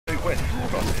win.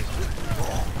 Of course it is.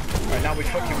 Right, now we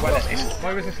fucking well it.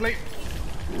 Moira's asleep.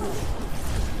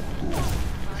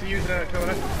 Is she using her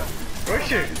toilet? Where's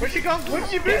she? Where's she gone?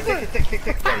 Where's your boots?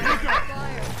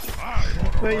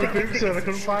 Where your boots are? I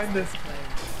couldn't find her.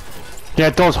 Yeah,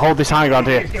 it does hold this high ground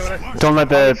here. Don't let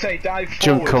the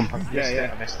junk come.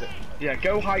 Yeah, I missed it. Yeah,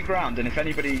 go high ground, and if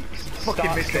anybody starts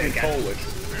coming forward,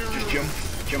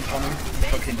 just jump on them.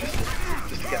 Fucking just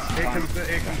to get some time.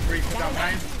 Here comes Reaper down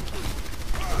lane.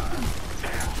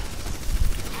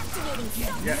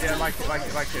 Yeah, like it.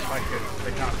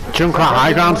 They can't. Junkrat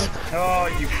high ground. Oh,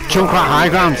 you. Junkrat high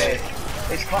ground.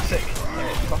 It's classic. Yeah,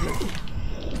 it's classic.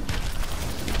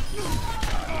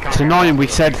 It's annoying. We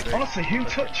said. Honestly, who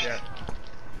touched?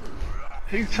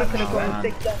 Who took it?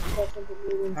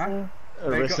 Huh?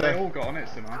 They all got on it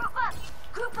tonight.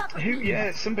 Who?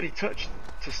 Yeah, somebody touched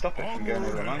to stop it from going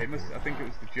over the line. I think it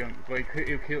was the junk. Well,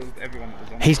 he killed everyone that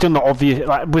was on. He's done the obvious.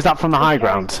 Like, was that from the high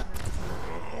ground?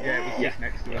 Yeah, it was just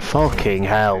next to him. Fucking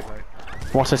hell!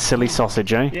 What a silly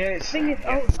sausage, eh? Yeah,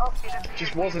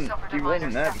 just wasn't. He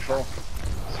wasn't there before.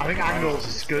 I think angles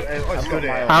is good. It's good.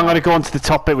 I'm gonna go on to the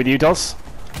top bit with you, Dos.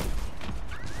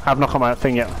 I've not got my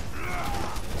thing yet.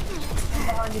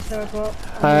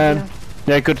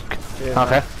 Yeah, good.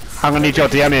 Okay. I'm gonna need your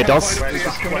DM here, Dos.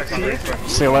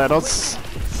 See you later, Dos.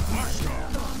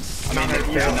 I mean,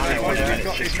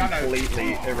 it's just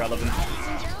completely irrelevant.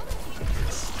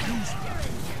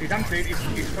 He's empty, he's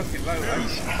fucking low, right?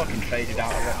 He's fucking faded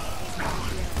out of it.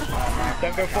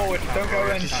 Don't go forward, don't go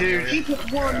in.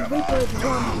 Reaper's one,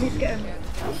 please get him.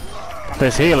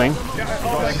 There's healing. Oh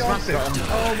my god!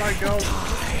 Oh my god!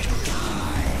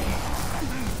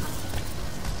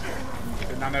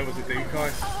 The nano was a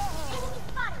decoy.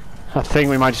 I think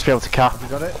we might just be able to cap. You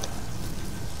got it?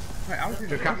 Wait, how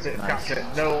did you Capped it.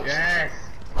 No. Yes!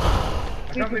 I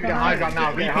don't think we get high ground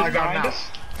now. Get high ground now.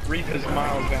 Reaper's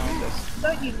miles behind us.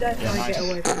 Don't you dare try and get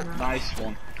away from that. Nice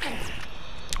one.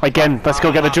 Again, let's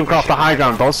go get the junk off the high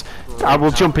ground, Dos. I will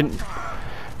jump in.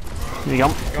 Here you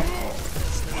go.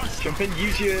 Jump in,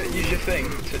 use your thing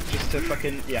just to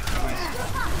fucking nice.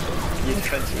 Your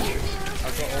defensive moves.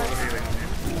 I've got all the healing on you.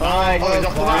 Nice,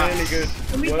 really good.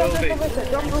 Can we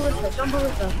jump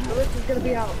Ballista? Ballista's gonna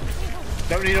be out.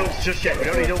 Don't need ults just yet. We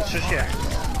don't need ults just yet.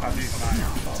 I've used mine.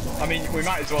 I mean, we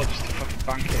might as well just fucking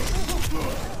bank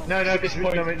it. No, at this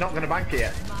point, we're not going to bank it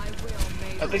yet.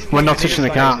 At this point, We're not touching the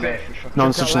cart. No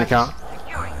one's touching the cart.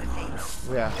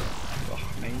 Yeah.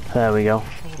 There we go.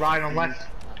 Ryan on left.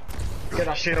 Get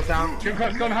that shield down.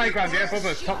 Junkrat's gone high ground, yeah, above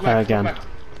us, top left. Again. Top left.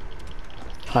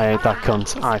 I hate that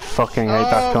cunt. I fucking hate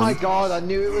that cunt. Oh my god, I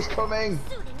knew it was coming.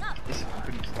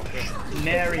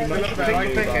 Nary much of a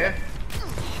Think here.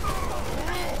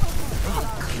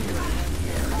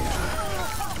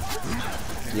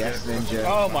 Yes, Ninja.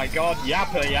 Oh my god,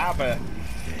 yapper.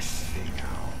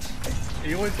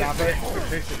 He always does it.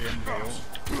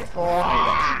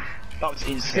 That was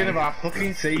insane. Skin of our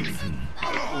fucking teeth.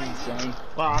 Insane.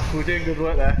 Wow, we're doing good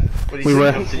work there. We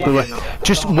were.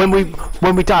 Just when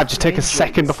we died, just take a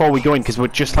second before we go in, because we're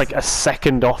just like a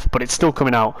second off, but it's still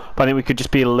coming out. But I think we could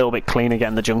just be a little bit cleaner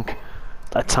getting the junk.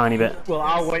 A tiny bit. Well,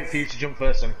 I'll wait for you to jump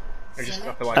first then. I just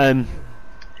feel like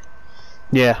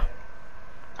yeah.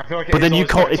 I feel like But then you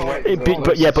call but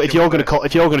if you're gonna call,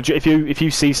 if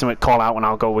you see something, call out and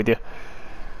I'll go with you.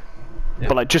 Yeah.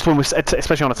 But like just when we,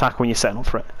 especially on attack when you're setting up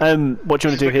for it. What do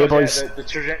you want to do here, boys? The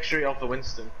trajectory of the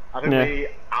Winston. I think we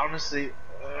honestly,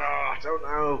 I don't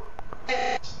know.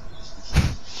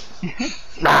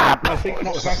 Nah. I think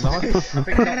not Bastion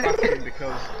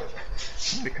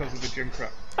because of the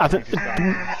Junkrat.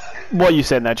 What are you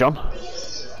saying there, John?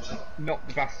 Not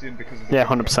the Bastion because of the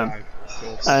 100%.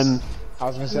 I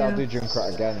was going to say I'll do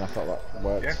Junkrat again, I thought that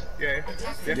worked. Yeah,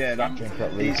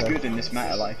 that he's good in this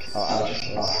meta, like.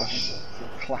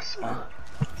 Class man.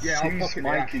 Yeah, I'll pop it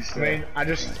back. I mean, I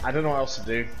don't know what else to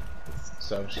do,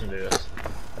 so I'm just going to do this.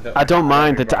 I don't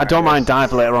mind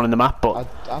dive later on in the map, but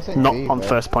I think not on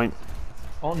first point.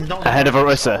 Oh, not ahead of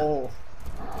Orisa.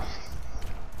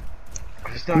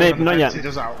 Maybe not yet.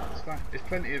 It's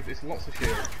plenty of, it's lots of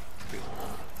shit.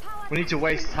 We need to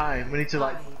waste time. We need to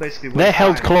like basically. They're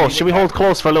held close. Should we hold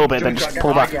close for a little bit, then just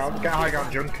pull back? Get high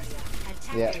ground, Junk.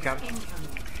 Yeah.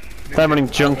 They're running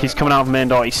Junk. He's coming out of main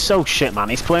door. He's so shit, man.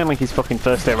 He's playing like he's fucking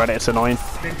first day Reddit. It's annoying.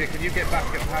 Ninja, can you get back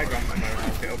on high ground somewhere and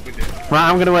I'll get up with you? Right,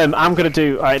 I'm gonna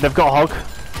do. Alright, they've got a hog.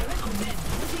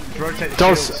 Rotate the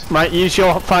Does shields. right? Use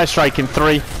your fire strike in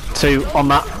 3, 2 on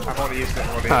that. I've already used it.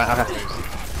 Alright, okay.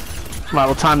 Right,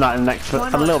 we'll time that in next for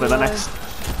a little bit. The next.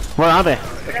 Where are they?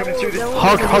 They're coming through the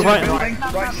Hog right.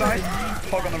 Right side.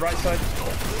 Hog on the right side.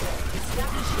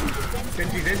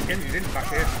 Genji's in, back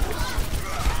here.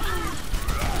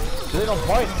 Is it on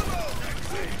point?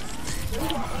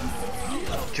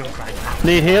 Junkrat.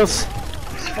 Need heals?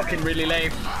 It's fucking really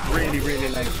lame. Really, really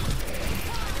lame.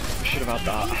 We should have had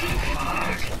that.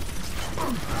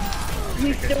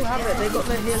 We still have it, they got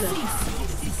their healing.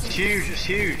 It's huge, it's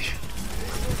huge.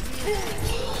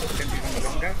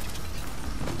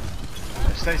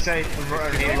 Stay safe and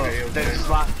run here. This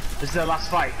is the last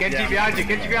fight. Genji behind you,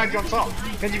 Genji behind you on top.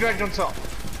 Genji behind you on top.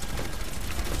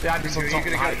 Behind us on top.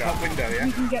 You're gonna get top window, yeah?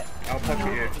 You can get... I'll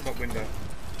pocket you, top window.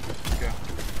 Go.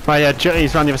 Right, yeah,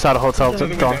 he's round the other side of the hotel. Other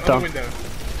window.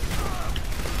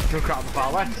 Junkrat on the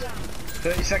far left.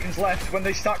 30 seconds left. When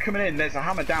they start coming in, there's a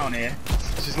hammer down here.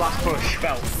 This is last push.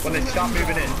 Belt. When they start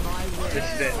moving in, this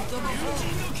is it.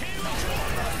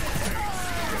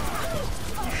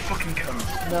 You fucking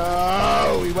cunt.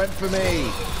 No, he went for me.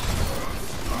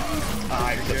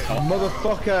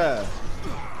 Motherfucker.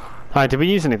 Alright, did we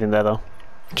use anything there though?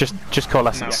 Just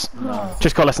coalescence. No.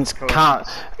 Just coalescence. Cart.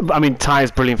 I mean,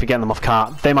 Tyre's brilliant for getting them off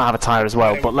cart. They might have a Tyre as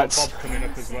well, but let's.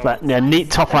 Yeah,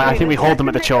 neat top right. I think we hold them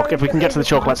at the choke. If we can get to the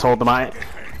choke, let's hold them at it.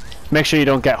 Make sure you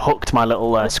don't get hooked, my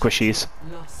little squishies.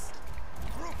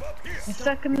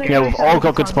 Yeah, we've all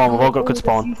got good spawn. We've all got good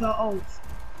spawn.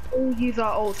 All use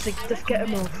our ults to just get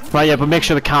them off. Right, yeah, but make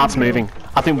sure the cart's moving.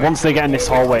 I think once they get in this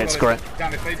hallway, it's great.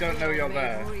 Dan, if they don't know you're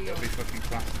there, they'll be fucking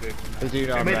plastered. They do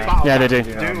know I'm there. Yeah, they do.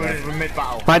 We're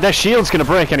mid-battle. Right, their shield's gonna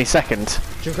break any second.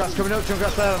 Junkrat's coming up,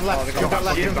 Junkrat's there on the left. Junkrat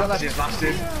left, Junkrat left.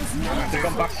 They've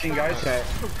gone bashing, guys. Okay.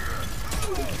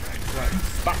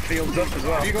 Backfield's up as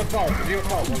well. Have you got fault? Have you got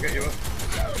fault? I'll get you up.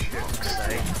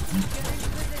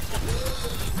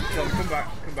 John, come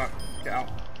back, get out.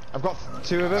 I've got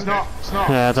 2 of them. It's not.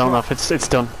 Yeah, I don't know if it's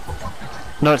done.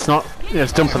 No, it's not. Yeah,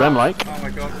 it's done for them, like. Oh my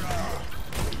god.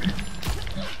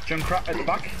 Junkrat at the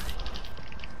back.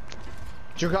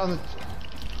 Junkrat on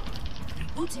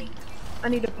the... I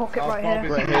need a pocket right here.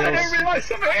 Right I here. didn't realise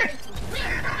something!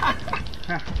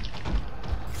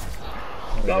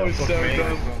 That was so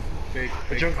dumb. Big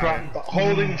Junkrat,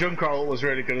 holding Junkrat was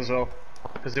really good as well.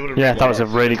 Yeah, that was a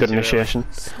really good initiation.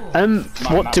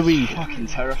 What do we... Fucking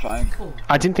terrifying.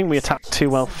 I didn't think we attacked too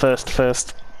well first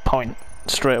point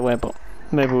straight away, but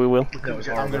maybe we will.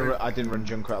 I didn't run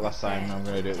Junkrat last time, I'm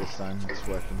gonna do it this time, it's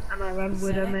working. And I ran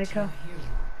Widowmaker.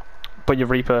 But your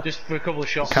Reaper Just for a couple of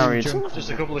shots. carried.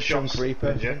 Just a couple of shots. Junk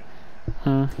Reaper.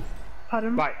 Yeah.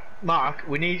 Pardon? Right, Mark.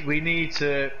 We need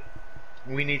to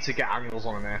get angles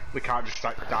on him here. We can't just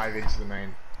like dive into the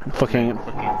main. Fucking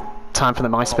time for the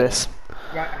MySpace.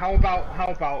 Right, how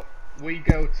about we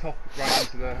go top right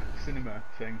into the cinema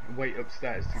thing and wait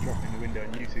upstairs to drop in the window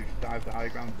and you two dive the high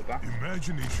ground at the back so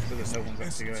that no one's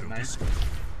actually going nice. Or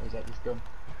is that just done?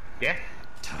 Yeah.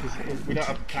 Because we don't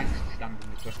have tanks to stand in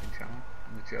the fucking channel,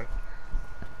 in the choke.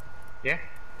 Yeah.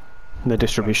 The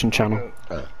distribution channel.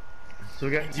 So we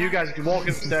get you guys can walk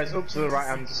upstairs up to the right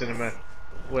hand cinema.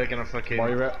 We're gonna fucking.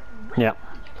 Yeah.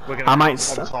 We're gonna I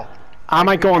might. on top. I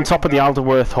might go on top of the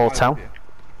Alderworth Hotel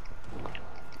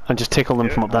and just tickle them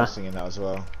from up I there. was singing that as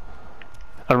well.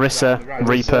 Orisa,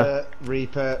 Reaper,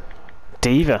 Reaper,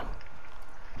 Diva.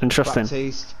 Interesting.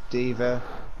 Baptiste, Diva.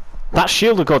 That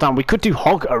shield will go down. We could do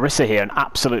Hog Orisa here and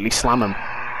absolutely slam him.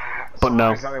 But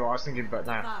no. Exactly what I was thinking, but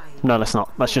no. No, let's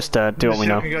not. Let's just do what we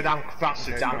know. We can go down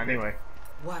faster down anyway.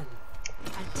 Have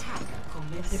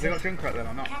they got Junkrat then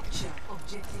or not?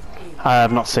 I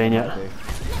have not seen yet.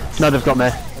 No, they've got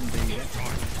me.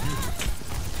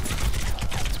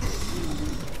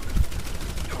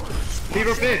 Leave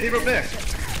up there, leave up there.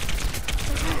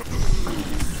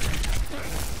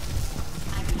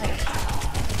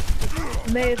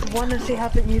 May is one and she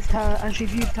hasn't used her, and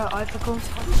she's used her icicle.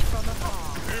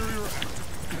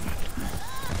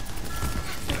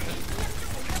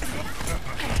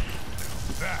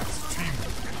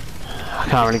 I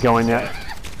can't really go in yet.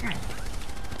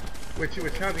 We're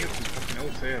charging up some fucking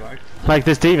ults here, like. Like,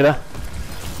 there's Diva there.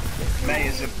 May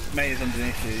is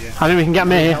underneath you, yeah. I think we can get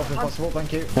me here. Help if possible,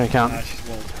 thank you. No, we can't. No, she's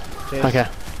walled. Cheers. Okay.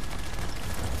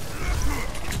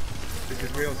 This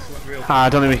is real. I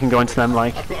don't think we can go into them,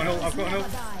 like. I've got an ult. I've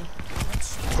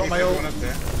Got my ult. up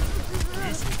there.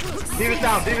 Diva's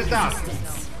down, Diva's down.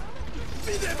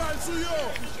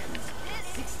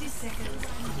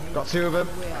 Got 2 of them.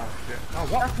 Oh,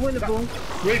 what? That's winnable.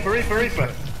 Reaper.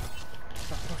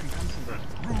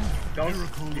 Don,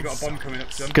 you got a bomb coming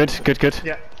up, son. Good.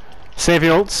 Yeah. Save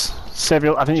your ults. Save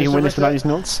your. I think you can win this without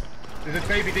using ults. There's a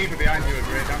baby Diva behind you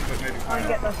over here, Dan, but maybe. I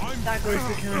get the stagger if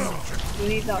we can. We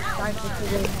need that stagger to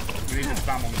win. We need to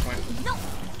spam on the point.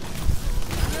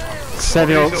 Save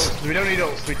your ults. We don't need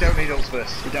ults. We don't need ults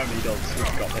first. We don't need ults,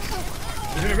 we've got this.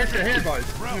 There's an Orisa here, boys.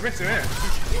 There's an Orisa here.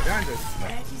 Behind us.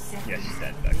 Yes, she's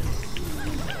dead, though.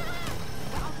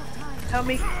 Help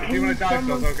me. If you want to dive,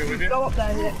 I'll go with you. Go up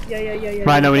there. Yeah.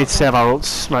 Right, no, we need to save our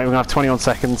ults. Right, we're gonna have 21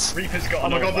 seconds. Reaper's got Oh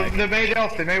my god, leg. they made it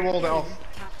off. They may walled it off.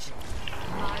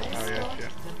 Oh yeah.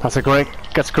 That's great.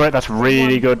 That's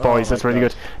really good, boys. That's really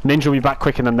good. Ninja will be back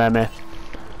quicker than them, eh?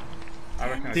 I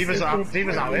reckon. Diva's out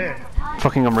here.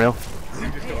 Fucking unreal.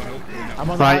 I'm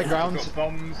on the Right. high ground.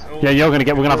 Bombs. Yeah, we're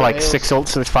gonna have like 6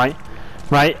 ults in this fight.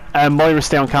 Right, Moira,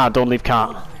 stay on cart. Don't leave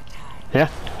cart. Yeah.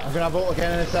 I'm gonna have ult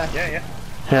again in a sec. Yeah.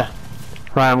 Yeah.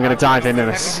 Right, I'm gonna dive into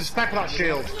this. Stack that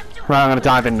shield. Right, I'm gonna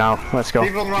dive in now. Let's go.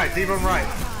 Diva on right. Diva on right.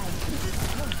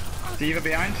 Diva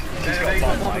behind. She's They got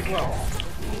got bomb bomb leg. as well.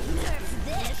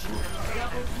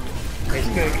 It's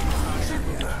big.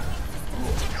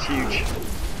 It's huge.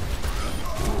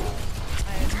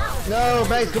 No,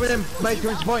 base coming in. Base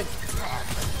coming to point.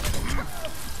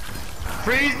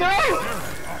 Freeze no!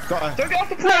 Got her. Don't get off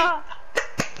the plane!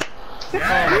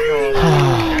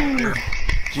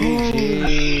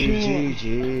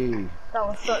 GG. That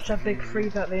was such a big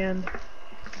freeze at the end.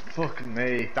 Fucking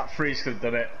me. That freeze could have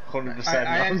done it. 100%.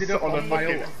 I ended up on my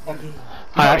ult.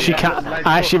 I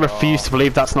actually refuse to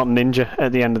believe that's not Ninja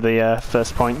at the end of the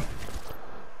first point.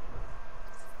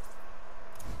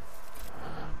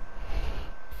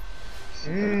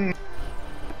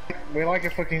 We like a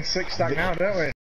fucking 6 stack now, don't we?